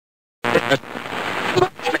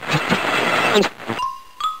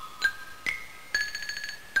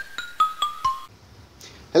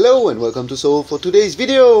Hello and welcome to Solve for today's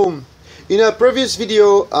video. In a previous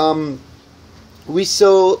video we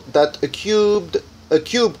saw that a cube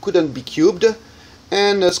couldn't be cubed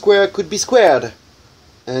and a square could be squared,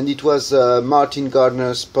 and it was Martin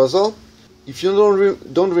Gardner's puzzle. If you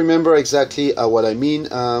don't remember exactly what I mean,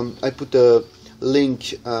 I put a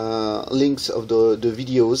links of the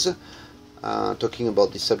videos talking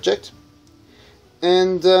about this subject,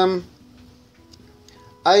 and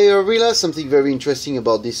I realized something very interesting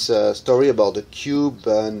about this story about the cube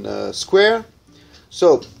and square.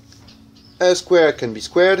 So a square can be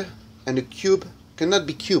squared and a cube cannot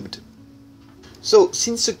be cubed. So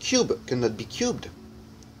since a cube cannot be cubed,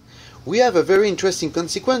 we have a very interesting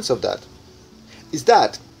consequence of that. Is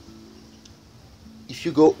that if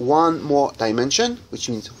you go one more dimension, which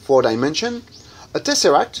means 4 dimension, a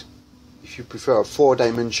tesseract, if you prefer a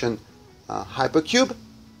 4-dimension hypercube,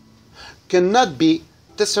 cannot be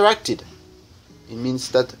tesseracted. It means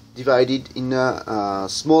that divided in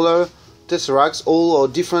smaller tesseracts, all are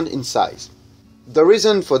different in size. The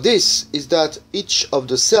reason for this is that each of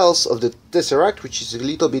the cells of the tesseract, which is a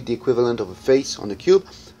little bit the equivalent of a face on a cube,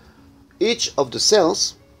 each of the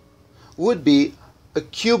cells would be a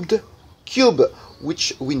cubed cube,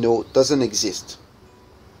 which we know doesn't exist.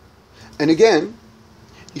 And again,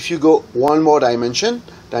 if you go one more dimension,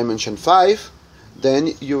 dimension 5,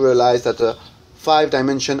 then you realize that a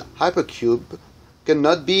 5-dimension hypercube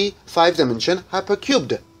cannot be 5-dimension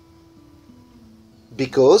hypercubed,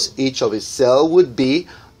 because each of its cells would be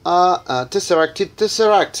a tesseracted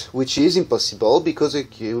tesseract, which is impossible because a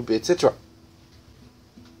cube, etc.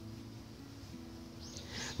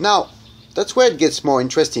 Now, that's where it gets more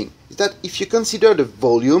interesting, is that if you consider the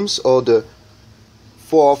volumes, or the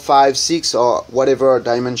 4, 5, 6 or whatever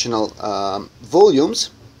dimensional volumes,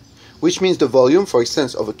 which means the volume, for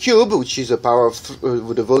instance, of a cube, which is a power of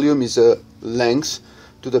the volume is a length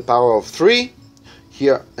to the power of 3,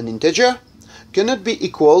 here an integer, cannot be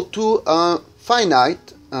equal to a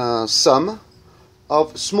finite sum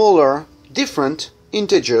of smaller different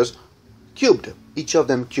integers cubed, each of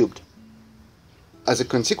them cubed. As a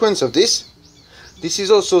consequence of this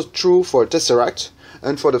is also true for a tesseract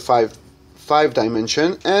and for the 5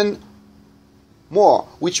 dimension and more,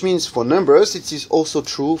 which means for numbers it is also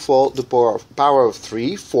true for the power of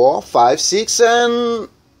 3, 4, 5, 6 and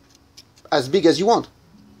as big as you want.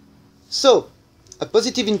 So a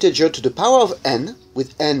positive integer to the power of n,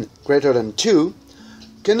 with n greater than 2,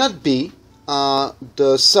 cannot be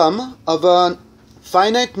the sum of a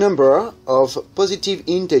finite number of positive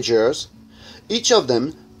integers, each of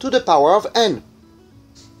them to the power of n.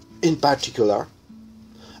 In particular,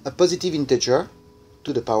 a positive integer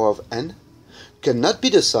to the power of n cannot be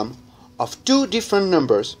the sum of 2 different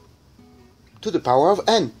numbers to the power of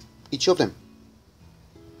n, each of them.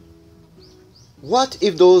 What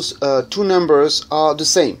if those 2 numbers are the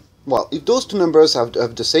same? Well, if those 2 numbers have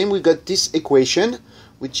the same, we got this equation,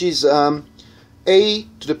 which is a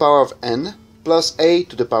to the power of n plus a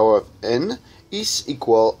to the power of n is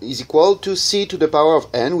equal to c to the power of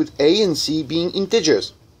n, with a and c being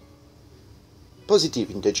integers, positive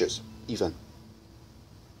integers even.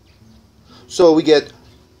 So we get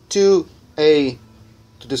 2a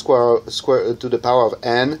to the power of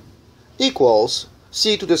n equals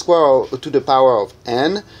c to the power of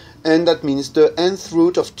n, and that means the nth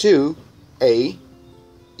root of 2a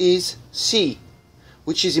is c,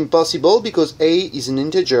 which is impossible because a is an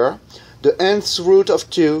integer. The nth root of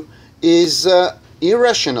 2 is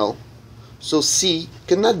irrational, so c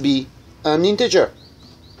cannot be an integer.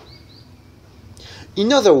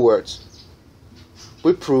 In other words,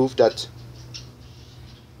 we prove that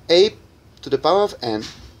a to the power of n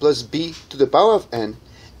plus b to the power of n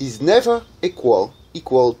is never equal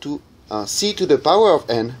to c to the power of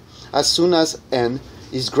n as soon as n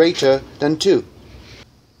is greater than 2.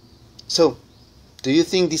 So, do you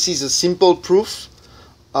think this is a simple proof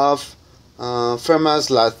of Fermat's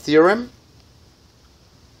last theorem?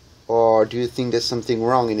 Or do you think there's something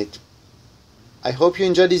wrong in it? I hope you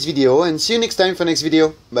enjoyed this video and see you next time for next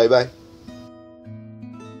video. Bye bye.